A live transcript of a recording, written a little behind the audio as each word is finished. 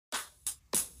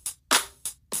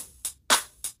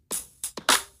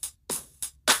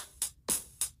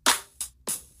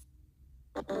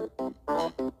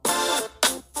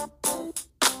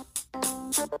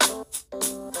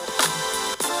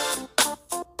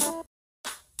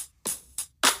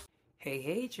Hey,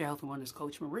 it's your health and wellness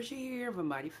coach Marisha here of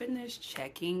MBodyFitness Fitness,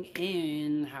 checking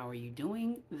in. How are you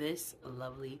doing this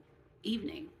lovely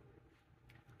evening?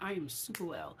 I am super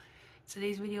well.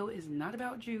 Today's video is not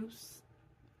about juice,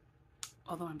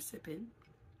 although I'm sipping.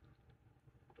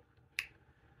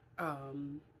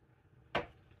 That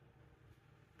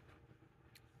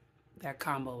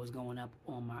combo is going up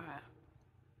on my,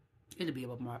 it'll be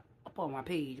up on my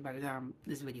page by the time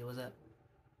this video is up.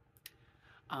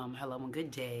 Hello and good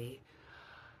day.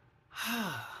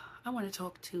 I want to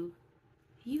talk to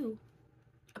you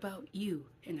about you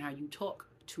and how you talk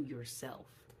to yourself.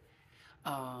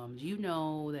 You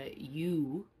know that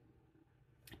you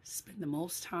spend the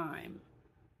most time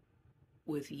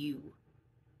with you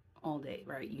all day,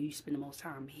 right? You spend the most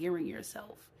time hearing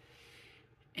yourself.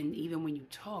 And even when you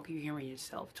talk, you're hearing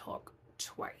yourself talk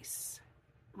twice,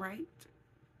 right?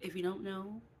 If you don't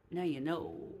know, now you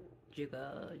know.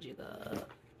 Jigga.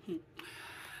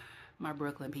 My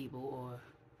Brooklyn people or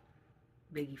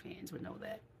Biggie fans would know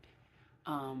that.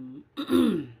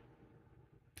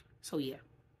 So yeah,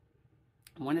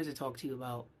 I wanted to talk to you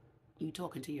about you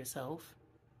talking to yourself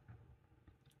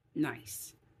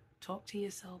nice. Talk to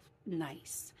yourself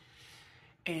nice.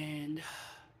 And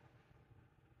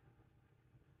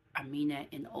I mean that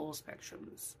in all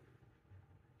spectrums.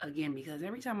 Again, because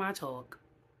every time I talk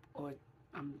or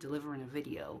I'm delivering a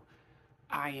video,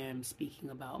 I am speaking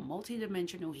about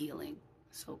multidimensional healing.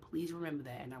 So please remember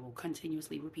that, and I will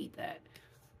continuously repeat that.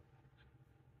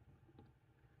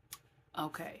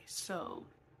 Okay, so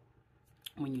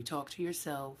when you talk to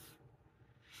yourself,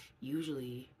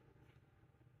 usually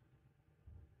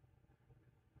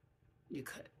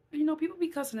people be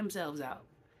cussing themselves out.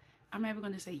 I'm never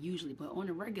going to say usually, but on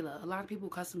a regular, a lot of people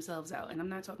cuss themselves out. And I'm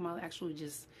not talking about actually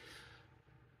just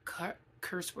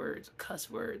cuss words.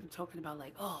 I'm talking about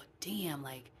like, oh, damn,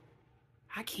 like,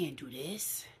 I can't do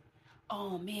this.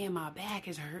 Oh, man, my back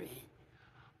is hurting.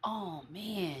 Oh,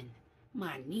 man,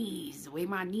 my knees, the way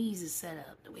my knees is set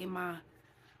up, the way my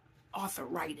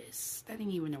arthritis, that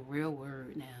ain't even a real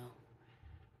word now.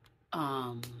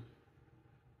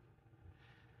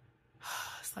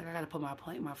 It's like I gotta put my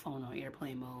phone on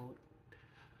airplane mode.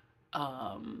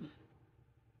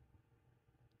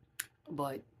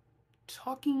 But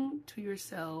talking to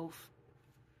yourself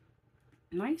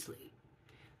nicely.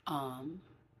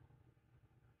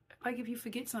 Like if you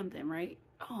forget something, right?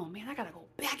 Oh man, I gotta go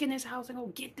back in this house and go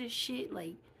get this shit.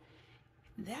 Like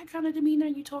that kind of demeanor,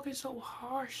 you talking so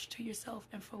harsh to yourself,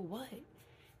 and for what?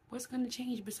 What's gonna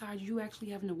change besides you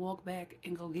actually having to walk back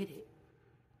and go get it?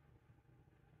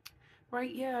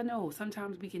 Right? Yeah, I know.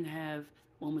 Sometimes we can have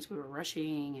moments where we're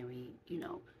rushing and we,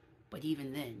 but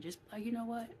even then, just like, you know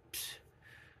what?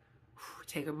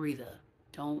 Take a breather.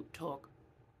 Don't talk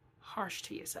harsh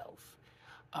to yourself.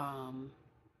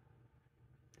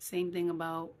 Same thing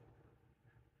about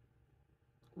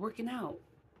working out,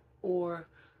 or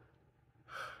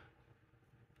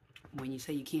when you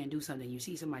say you can't do something, you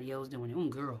see somebody else doing it.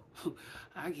 Girl,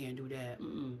 I can't do that.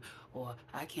 Or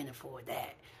I can't afford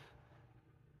that.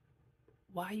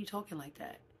 Why are you talking like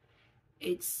that?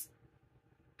 It's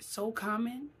so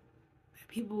common that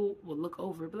people will look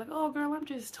over and be like, oh, girl, I'm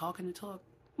just talking to talk.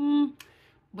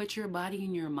 But your body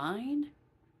and your mind,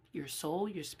 your soul,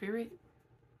 your spirit,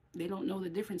 they don't know the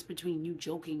difference between you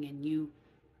joking and you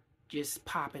just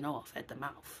popping off at the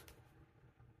mouth.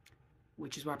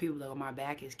 Which is why people are like, oh, my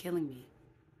back is killing me.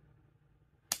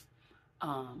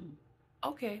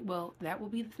 Okay, well, that will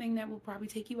be the thing that will probably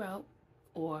take you out.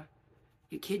 Or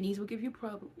your kidneys will give you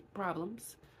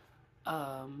problems.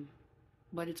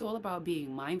 But it's all about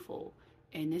being mindful.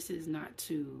 And this is not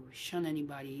to shun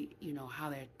anybody,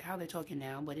 how they're talking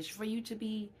now. But it's for you to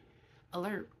be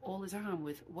alert all the time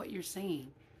with what you're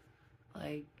saying.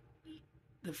 Like,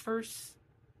 the first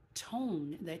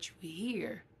tone that you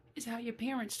hear is how your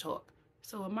parents talk.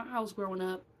 So in my house growing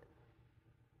up,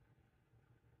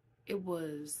 it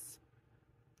was,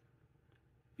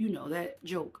 that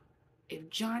joke. If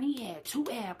Johnny had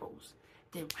 2 apples,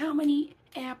 then how many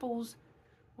apples,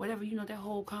 whatever, that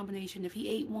whole combination, if he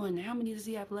ate 1, how many does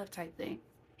he have left type thing?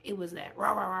 It was that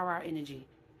rah, rah, rah, rah energy.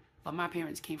 But my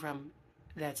parents came from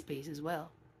that space as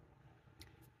well.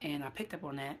 And I picked up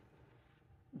on that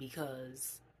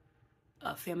because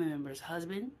a family member's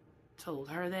husband told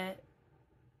her that.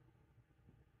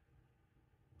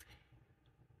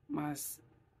 My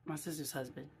sister's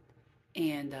husband.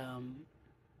 And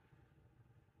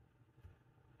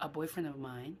a boyfriend of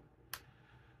mine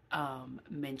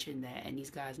mentioned that, and these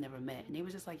guys never met. And they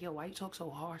was just like, yo, why you talk so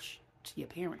harsh to your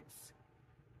parents?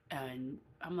 And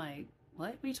I'm like,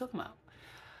 what are you talking about?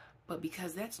 But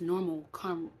because that's normal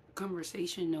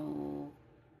conversational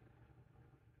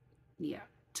yeah,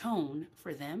 tone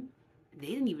for them, they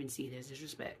didn't even see it as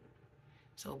disrespect.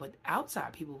 So, but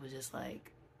outside people was just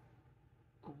like,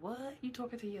 what? You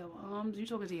talking to your moms? You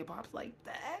talking to your pops like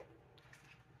that?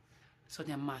 So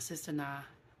then my sister and I,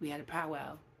 we had a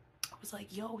powwow. I was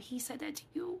like, yo, he said that to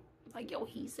you? Like, yo,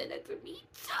 he said that to me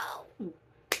too.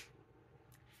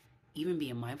 Even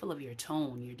being mindful of your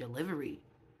tone, your delivery,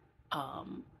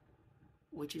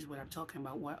 which is what I'm talking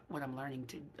about, what I'm learning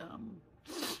to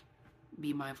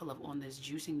be mindful of on this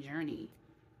juicing journey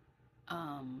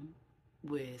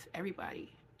with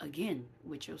everybody. Again,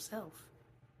 with yourself.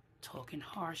 Talking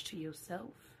harsh to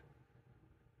yourself.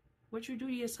 What you do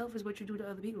to yourself is what you do to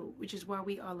other people, which is why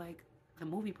we are like the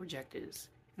movie projectors.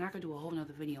 And I could do a whole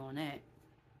nother video on that.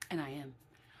 And I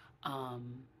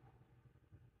am.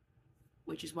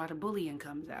 Which is why the bullying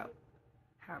comes out.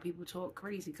 How people talk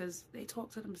crazy because they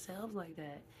talk to themselves like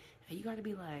that. And you got to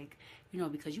be like,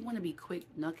 because you want to be quick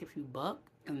knuck if you buck,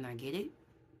 and I get it.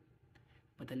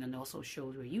 But then it also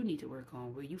shows where you need to work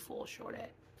on, where you fall short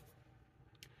at.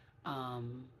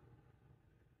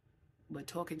 But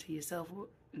talking to yourself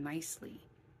nicely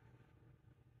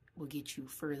will get you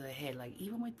further ahead. Like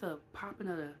even with the popping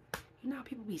of the, how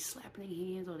people be slapping their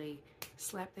hands or they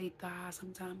slap their thighs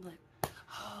sometimes, like,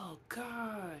 oh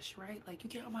gosh, right? Like you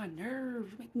get on my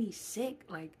nerves, you make me sick.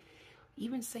 Like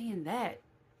even saying that,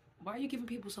 why are you giving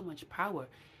people so much power?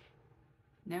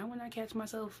 Now when I catch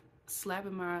myself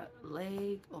slapping my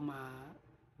leg or my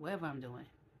whatever I'm doing,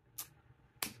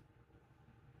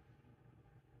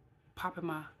 popping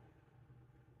my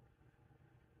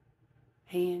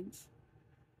hands,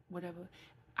 whatever,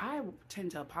 I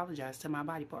tend to apologize to my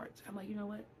body parts. I'm like, you know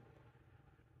what?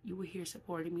 You were here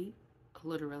supporting me,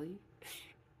 literally,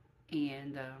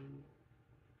 and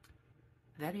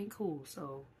that ain't cool.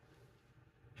 So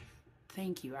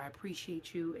thank you. I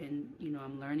appreciate you, and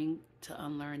I'm learning to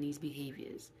unlearn these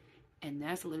behaviors, and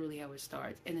that's literally how it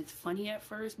starts. And it's funny at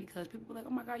first because people are like,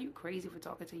 "Oh my God, you crazy for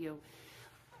talking to you,"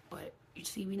 but you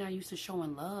see, we're not used to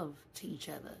showing love to each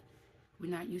other. We're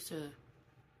not used to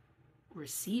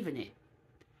receiving it,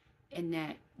 and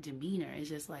that demeanor is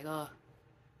just like,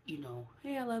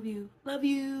 hey, I love you, love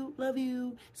you, love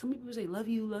you. Some people say love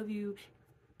you,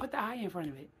 put the I in front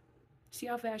of it. See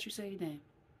how fast you say it then.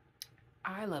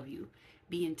 I love you.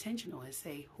 Be intentional and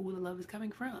say who the love is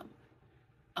coming from.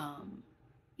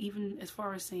 Even as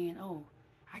far as saying, oh,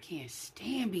 I can't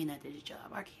stand being at this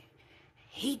job, I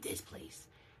hate this place,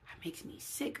 it makes me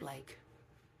sick. Like,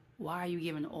 why are you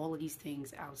giving all of these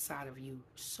things outside of you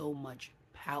so much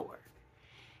power?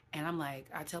 And I'm like,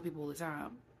 I tell people all the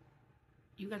time,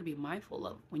 you got to be mindful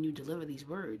of when you deliver these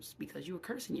words because you are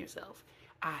cursing yourself.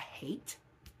 I hate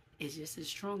is just as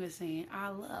strong as saying I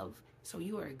love. So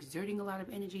you are exerting a lot of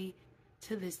energy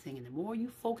to this thing. And the more you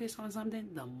focus on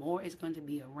something, the more it's going to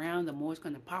be around, the more it's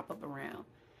going to pop up around.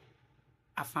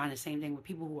 I find the same thing with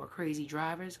people who are crazy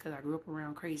drivers because I grew up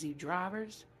around crazy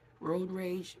drivers, road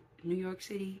rage, New York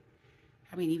City.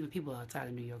 I mean, even people outside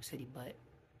of New York City, but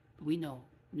we know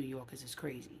New Yorkers is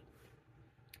crazy.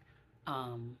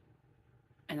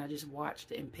 And I just watched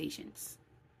the impatience.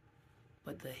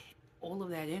 But all of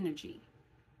that energy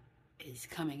is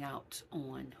coming out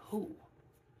on who?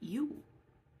 You.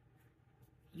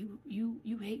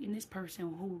 You hating this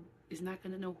person who is not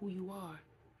going to know who you are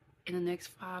in the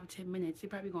next 5-10 minutes. They're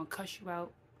probably going to cuss you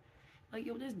out. Like,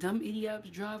 yo, this dumb idiot's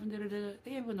driving, da-da-da.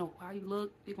 They ain't gonna know how you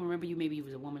look. They're gonna remember you maybe you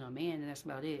was a woman or a man, and that's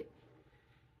about it.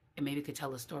 And maybe could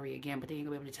tell a story again, but they ain't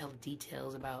gonna be able to tell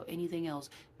details about anything else.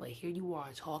 But here you are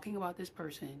talking about this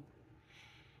person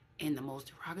in the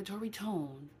most derogatory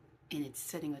tone, and it's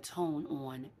setting a tone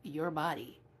on your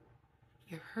body.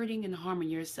 You're hurting and harming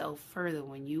yourself further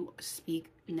when you speak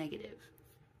negative.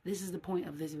 This is the point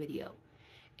of this video.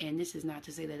 And this is not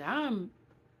to say that I'm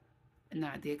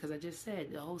not there, because I just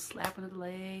said the whole slapping of the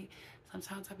leg.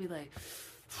 Sometimes I'll be like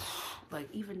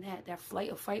even that flight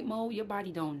or fight mode, your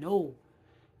body don't know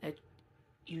that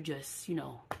you just,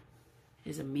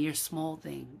 is a mere small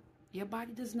thing. Your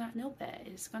body does not know that.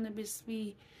 It's gonna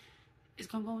it's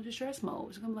gonna go into stress mode.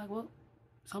 It's gonna be like, well,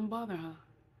 something bothering her.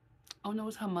 Oh no,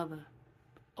 it's her mother.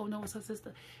 Oh no, it's her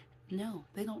sister. No,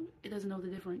 it doesn't know the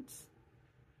difference.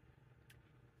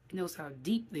 It knows how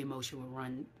deep the emotion will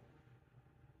run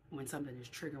when something is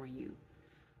triggering you.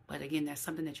 But again, that's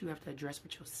something that you have to address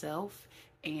with yourself.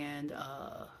 And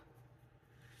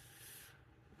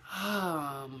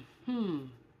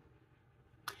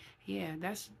yeah,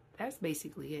 that's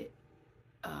basically it.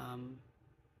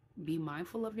 Be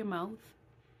mindful of your mouth,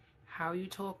 how you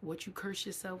talk, what you curse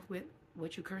yourself with,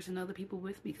 what you cursing other people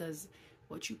with, because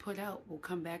what you put out will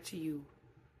come back to you.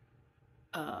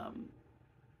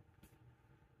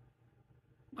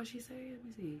 What she say? Let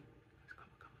me see.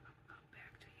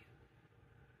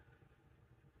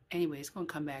 Anyway, it's gonna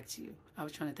come back to you. I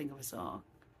was trying to think of a song.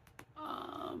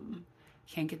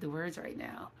 Can't get the words right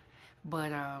now,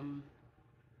 but well,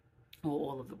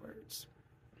 all of the words.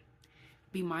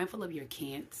 Be mindful of your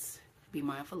can'ts. Be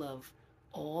mindful of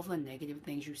all the negative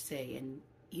things you say, and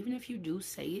even if you do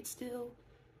say it still,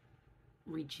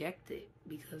 reject it.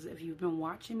 Because if you've been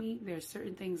watching me, there's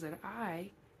certain things that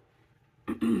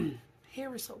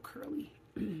hair is so curly.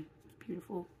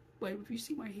 Beautiful. But if you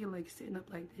see my hair like sitting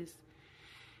up like this,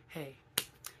 hey.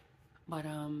 But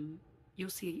you'll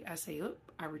see I say, oh,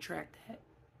 I retract that.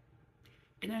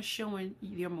 And that's showing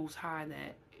your Most High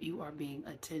that you are being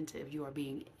attentive. You are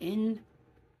being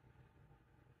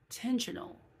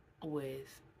intentional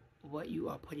with what you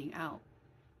are putting out.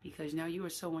 Because now you are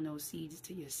sowing those seeds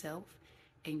to yourself.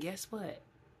 And guess what?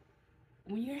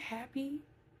 When you're happy,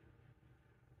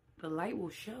 the light will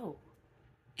show.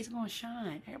 It's going to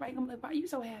shine. Everybody going to be like, why are you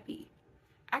so happy?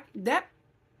 That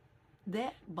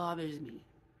bothers me.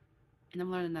 And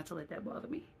I'm learning not to let that bother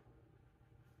me.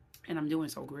 And I'm doing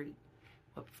so great.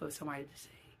 But for somebody to say,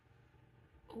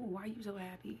 oh, why are you so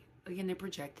happy? Again, they're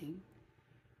projecting.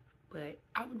 But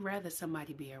I would rather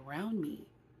somebody be around me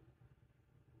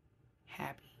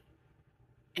happy.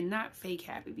 And not fake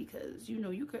happy, because, you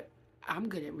know, I'm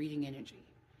good at reading energy.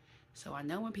 So I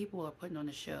know when people are putting on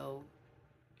a show,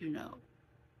 you know,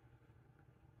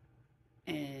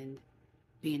 and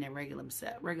being a regular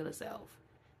self.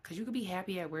 Because you could be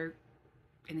happy at work,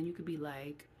 and then you could be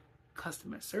like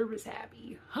customer service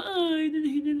happy. Hi.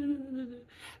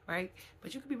 Right?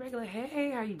 But you could be regular,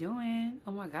 hey, how you doing?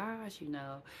 Oh my gosh, you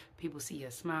know. People see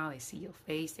your smile, they see your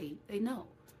face, they know.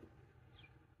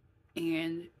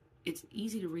 And it's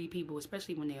easy to read people,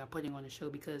 especially when they are putting on a show,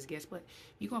 because guess what?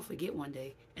 You're going to forget one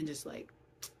day and just like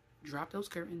drop those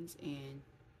curtains and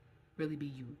really be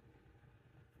you.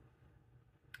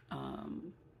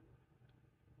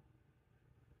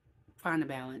 Find the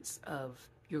balance of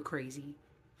you're crazy.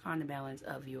 Find the balance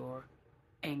of you're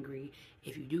angry.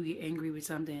 If you do get angry with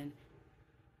something,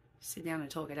 sit down and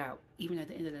talk it out. Even at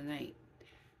the end of the night.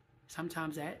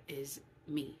 Sometimes that is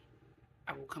me.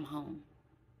 I will come home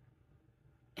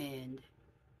and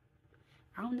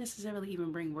I don't necessarily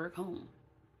even bring work home.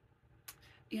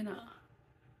 You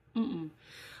know.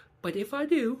 But if I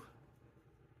do,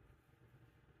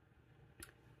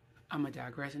 I'm going to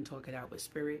digress and talk it out with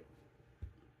spirit.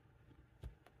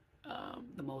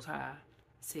 The Most High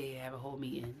say have a whole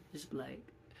meeting. Just like,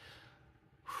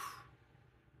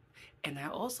 and I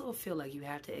also feel like you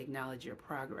have to acknowledge your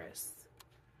progress.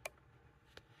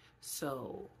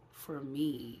 So for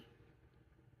me,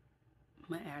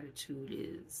 my attitude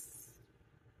is,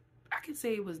 I could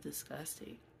say it was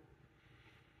disgusting.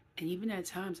 And even at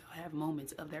times I'll have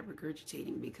moments of that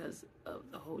regurgitating because of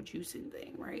the whole juicing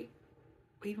thing, right?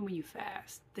 Even when you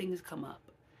fast, things come up.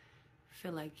 I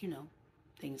feel like, you know,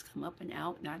 things come up and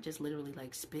out, not just literally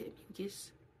like spit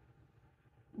mucus,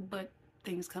 but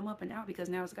things come up and out because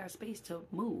now it's got space to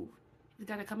move. It's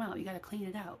got to come out. You got to clean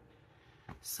it out.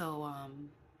 So,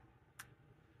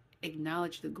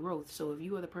 acknowledge the growth. So if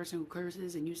you are the person who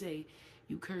curses and you say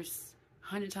you curse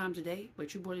 100 times a day,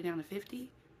 but you brought it down to 50,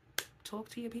 talk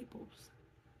to your peoples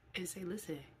and say,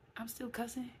 listen, I'm still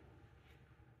cussing,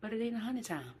 but it ain't 100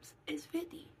 times. It's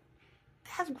 50.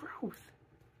 That's growth.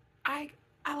 I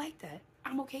like that.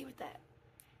 I'm okay with that.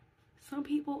 Some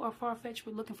people are far-fetched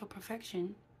with looking for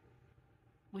perfection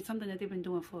with something that they've been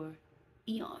doing for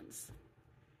eons.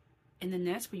 And then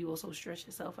that's where you also stretch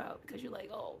yourself out because you're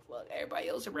like, oh, fuck, everybody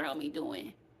else around me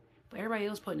doing. But everybody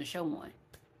else putting a show on.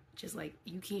 Just like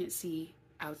you can't see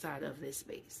outside of this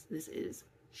space. This is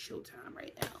showtime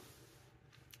right now.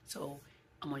 So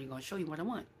I'm only going to show you what I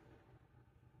want.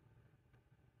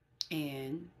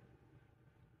 And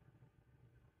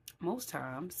most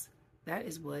times, that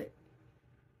is what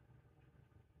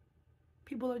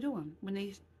people are doing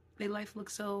when their life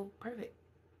looks so perfect.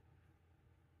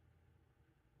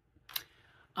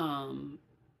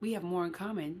 We have more in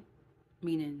common,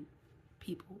 meaning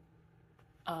people,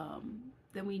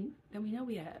 than we know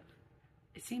we have.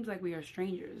 It seems like we are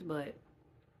strangers, but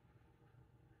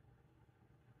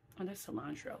oh, that's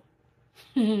cilantro.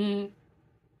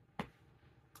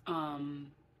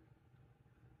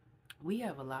 We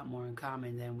have a lot more in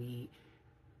common than we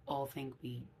all think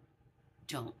we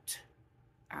don't.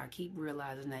 I keep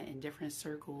realizing that in different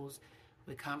circles,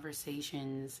 with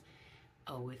conversations,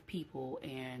 with people,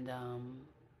 and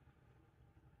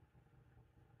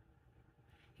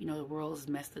you know, the world's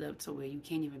messed it up to where you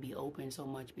can't even be open so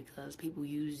much because people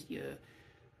use your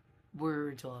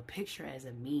words or a picture as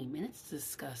a meme, and it's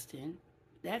disgusting.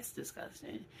 That's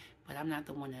disgusting. But I'm not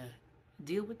the one to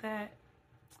deal with that.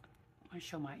 I want to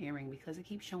show my earring because it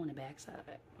keeps showing the back side.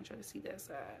 I want you to see that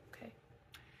side, okay?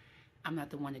 I'm not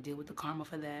the one to deal with the karma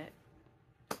for that.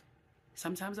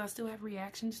 Sometimes I still have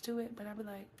reactions to it, but I'll be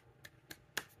like,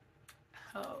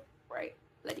 oh, right,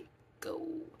 let it go,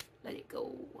 let it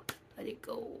go, let it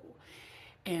go.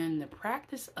 And the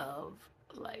practice of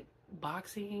like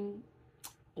boxing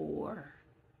or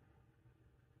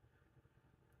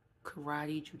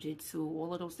karate, jiu-jitsu,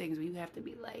 all of those things where you have to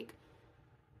be like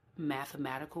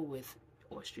mathematical with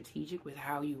or strategic with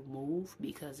how you move,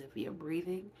 because if you're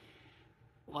breathing,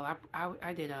 well,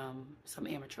 I did some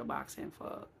amateur boxing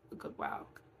for a good while.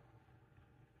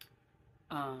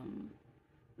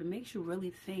 It makes you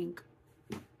really think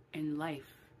in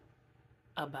life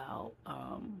about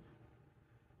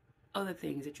other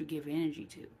things that you give energy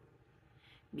to.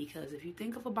 Because if you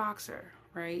think of a boxer,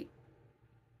 right,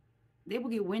 they will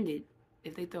get winded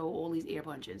if they throw all these air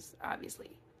punches,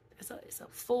 obviously. It's a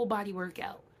full body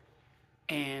workout.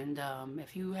 And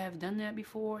if you have done that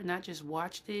before, not just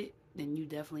watched it, then you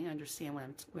definitely understand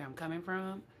where I'm coming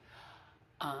from.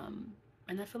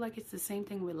 And I feel like it's the same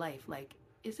thing with life. Like,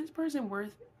 is this person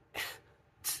worth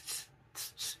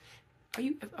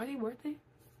are they worth it?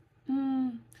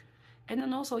 And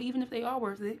then also, even if they are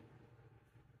worth it,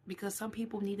 because some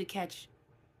people need to catch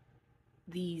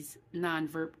these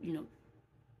non-verbal,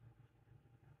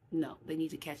 no, they need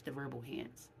to catch the verbal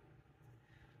hands.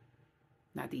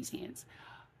 Not these hands.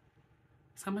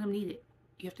 Some of them need it.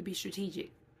 You have to be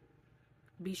strategic.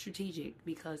 Be strategic,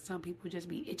 because some people just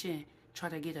be itching, try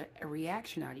to get a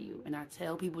reaction out of you. And I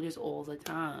tell people this all the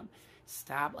time.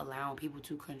 Stop allowing people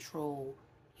to control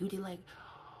you. They're like,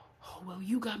 oh, well,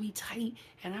 you got me tight,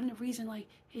 and I'm the reason, like,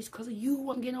 it's because of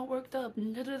you I'm getting all worked up.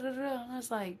 And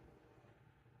it's like,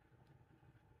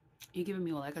 you're giving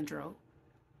me all that control.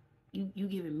 You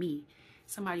giving me,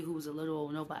 somebody who was a little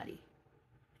old nobody.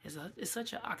 It's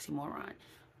such an oxymoron.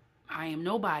 I am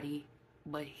nobody,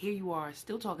 but here you are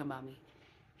still talking about me.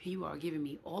 Here you are giving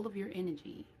me all of your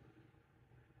energy.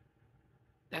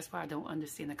 That's why I don't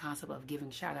understand the concept of giving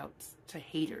shout outs to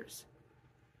haters.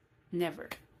 Never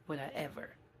would I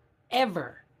ever.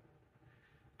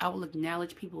 I will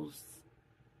acknowledge people's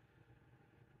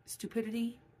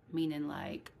stupidity, meaning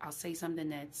like I'll say something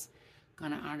that's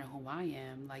gonna honor who I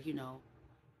am, like,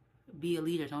 be a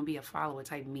leader, don't be a follower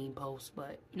type meme post.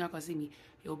 But you're not gonna see me,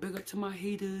 yo, big up to my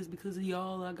haters because of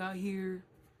y'all I got here.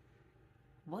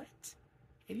 What?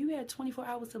 If you had 24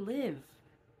 hours to live,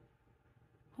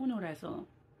 who know that song?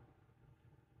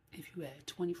 If you had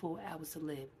 24 hours to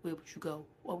live, where would you go?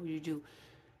 What would you do?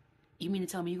 You mean to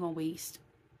tell me you're gonna waste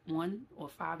 1 or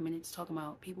 5 minutes talking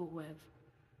about people who have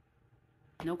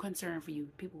no concern for you,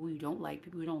 people who you don't like,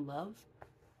 people who you don't love?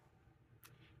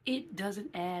 It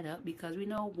doesn't add up, because we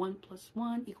know 1 +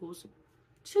 1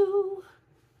 = 2.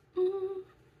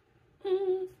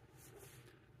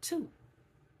 2.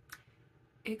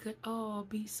 It could all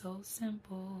be so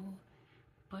simple,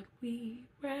 but we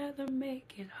rather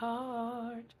make it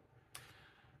hard.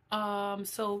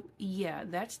 So yeah,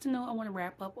 that's the note I want to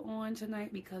wrap up on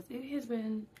tonight, because it has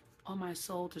been on my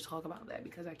soul to talk about that,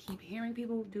 because I keep hearing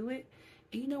people do it.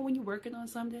 And when you're working on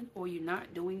something or you're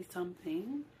not doing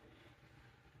something,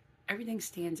 everything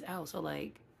stands out. So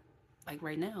like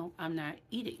right now, I'm not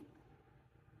eating.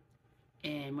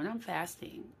 And when I'm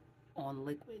fasting on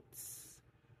liquids,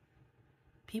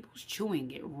 people's chewing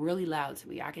get really loud to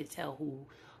me. I can tell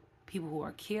people who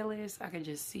are careless, I can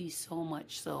just see so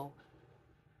much. So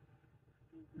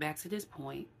back to this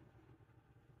point,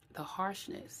 the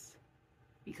harshness,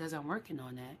 because I'm working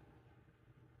on that,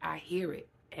 I hear it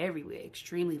everywhere,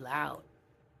 extremely loud.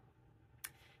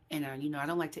 And I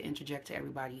don't like to interject to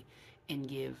everybody and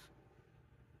give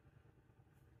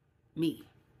me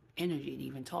energy to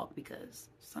even talk, because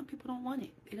some people don't want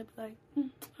it. They'll be like, I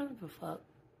don't give a fuck.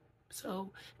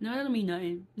 So, no, that don't mean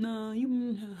nothing. No,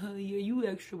 you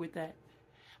extra with that.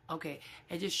 Okay,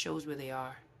 it just shows where they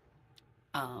are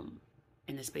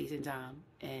in the space and time,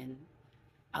 and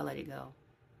I let it go.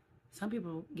 Some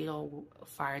people get all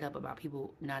fired up about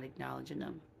people not acknowledging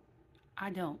them. I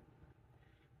don't.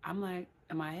 I'm like,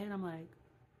 in my head, I'm like,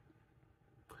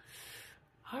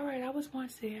 all right, I was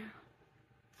once there.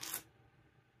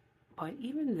 But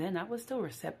even then, I was still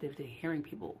receptive to hearing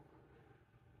people.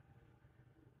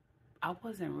 I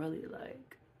wasn't really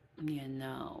like,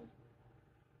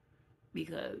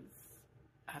 because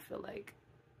I feel like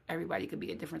everybody could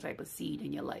be a different type of seed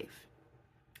in your life,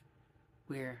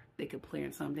 where they could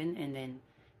plant something and then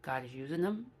God is using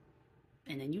them,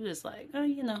 and then you just like,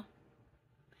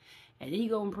 and then you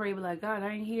go and pray, be like, God,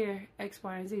 I ain't hear X,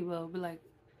 Y, and Z. Well, be like,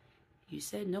 you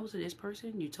said no to this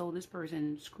person, you told this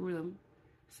person screw them,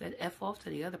 said F off to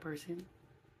the other person.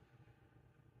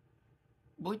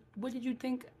 What did you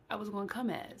think I was going to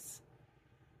come as?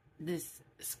 This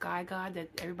sky god that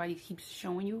everybody keeps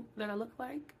showing you that I look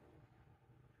like?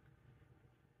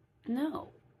 No.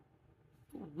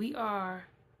 We are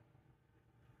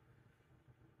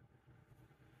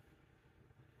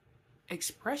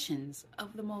expressions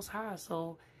of the Most High.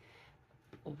 So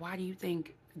why do you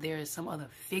think there is some other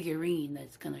figurine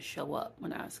that's going to show up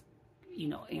when I,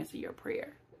 answer your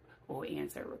prayer or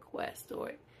answer a request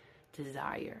or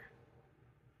desire?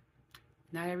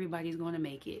 Not everybody's going to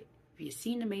make it. If you've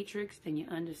seen The Matrix, then you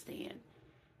understand.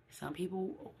 Some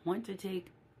people want to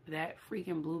take that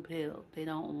freaking blue pill. They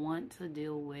don't want to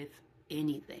deal with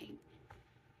anything.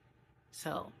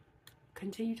 So,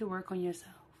 continue to work on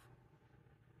yourself.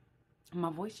 My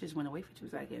voice just went away for 2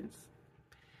 seconds.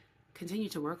 Continue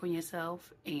to work on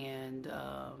yourself and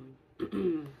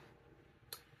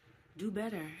do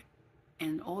better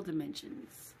in all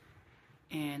dimensions.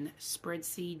 And spread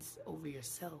seeds over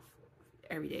yourself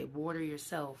every day. Water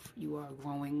yourself. You are a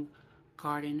growing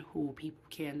garden who people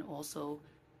can also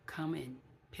come and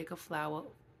pick a flower,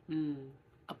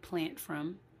 a plant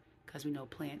from, because we know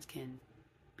plants can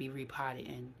be repotted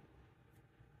and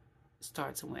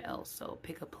start somewhere else. So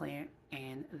pick a plant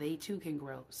and they too can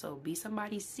grow. So be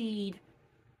somebody's seed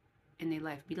in their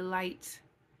life. Be the light.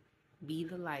 Be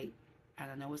the light.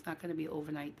 And I know it's not going to be an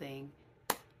overnight thing,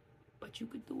 but you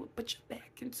could do it. Put your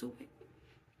back into it.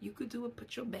 You could do it.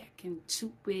 Put your back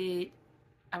into it.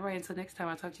 All right, until next time,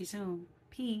 I'll talk to you soon.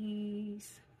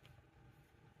 Peace.